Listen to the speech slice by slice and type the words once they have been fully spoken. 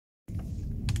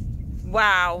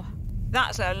Wow,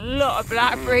 that's a lot of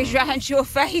blackberries round your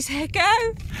face,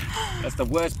 Echo. That's the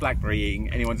worst blackberry eating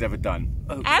anyone's ever done.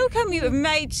 Oh. How come you have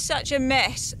made such a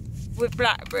mess with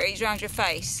blackberries round your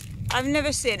face? I've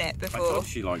never seen it before. I thought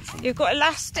she likes them. You've got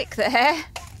elastic there.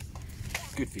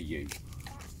 Good for you.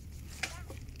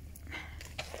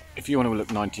 If you want to look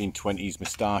 1920s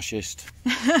moustachist.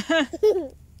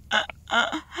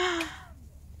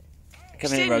 She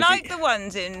didn't like the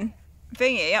ones in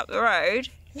Thingy up the road.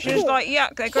 She was like,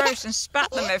 yuck, they're gross, and spat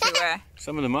them everywhere.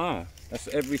 Some of them are. That's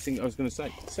everything I was going to say.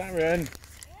 Saren,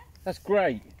 that's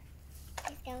great.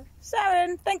 Let's go.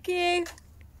 Saren, thank you.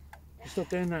 Stop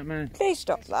doing that, man. Please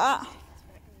stop that.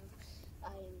 I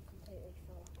am completely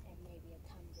full and maybe a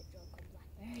tiny bit drunk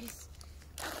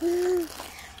on blackberries.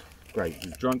 Great,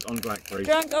 he's drunk on blackberries.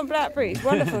 Drunk on blackberries.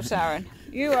 Wonderful, Saren.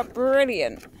 You are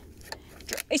brilliant.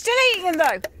 He's still eating them,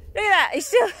 though. Look at that.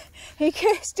 He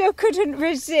still couldn't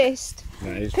resist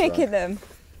picking them.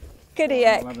 Could he,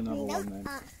 I'll have another one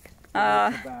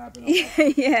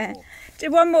then. Yeah.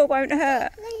 One more won't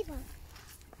hurt. Ladybug.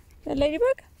 The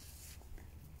ladybug?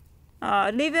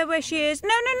 Oh, leave her where she is. No.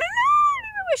 Leave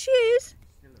her where she is.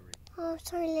 Oh,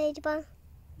 sorry, Ladybug.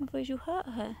 Otherwise you'll hurt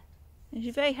her. And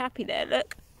she's very happy there,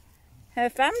 look. Her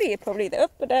family are probably there.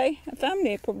 Up today. Her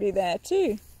family are probably there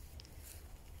too.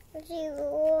 If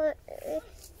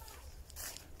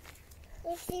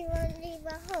she won't leave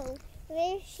her home,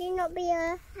 will she not be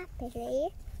happy?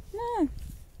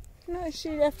 No, she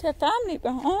left her family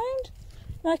behind.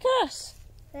 Like us.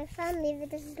 Her family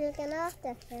that is looking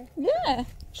after her. Yeah.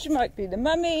 She might be the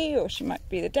mummy, or she might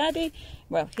be the daddy.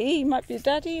 Well, he might be the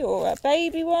daddy, or a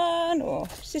baby one, or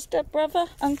sister, brother,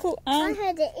 uncle, aunt. I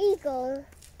heard an eagle.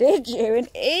 Did you? An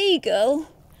eagle?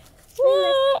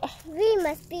 What? We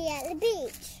must be at the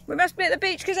beach. We must be at the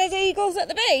beach because there's eagles at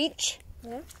the beach?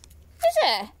 Yeah. Is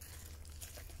there?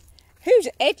 Who's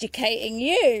educating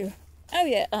you? Oh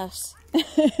yeah, us.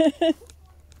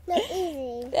 Not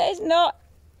easy. There's not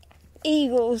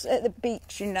eagles at the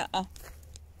beach, you know.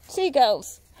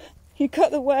 Seagulls. You got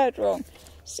the word wrong.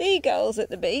 Seagulls at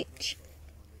the beach.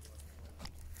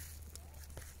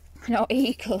 Not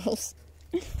eagles.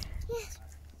 Yes.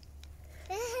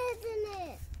 They're in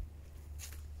it.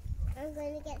 I'm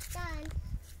going to get done.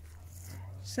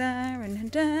 Saren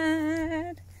and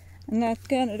Dad, I'm not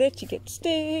gonna let you get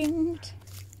stinged.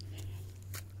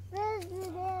 Where's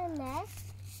the nest?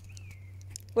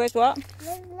 Where's what?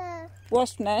 Where's the...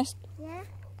 Wasp nest? Yeah?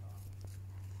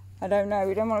 I don't know,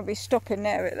 we don't want to be stopping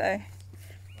near it though.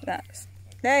 That's...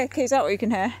 There, is that what you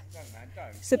can hear?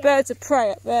 It's the birds of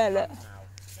prey up there, look.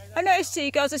 I noticed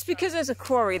seagulls, it's because there's a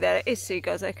quarry there. It is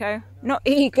seagulls, Echo. Not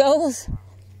eagles.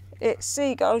 It's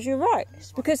seagulls, you're right.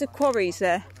 It's because the quarry's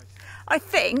there. I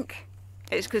think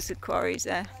it's because the quarry's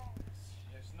there.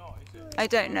 I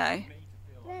don't know.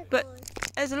 But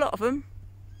there's a lot of them.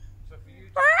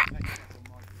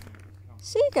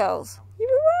 Seagulls, you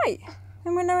were right.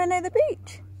 And we're nowhere near the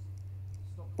beach.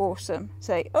 Awesome.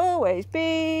 Say, always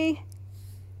be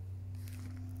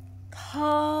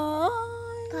kind.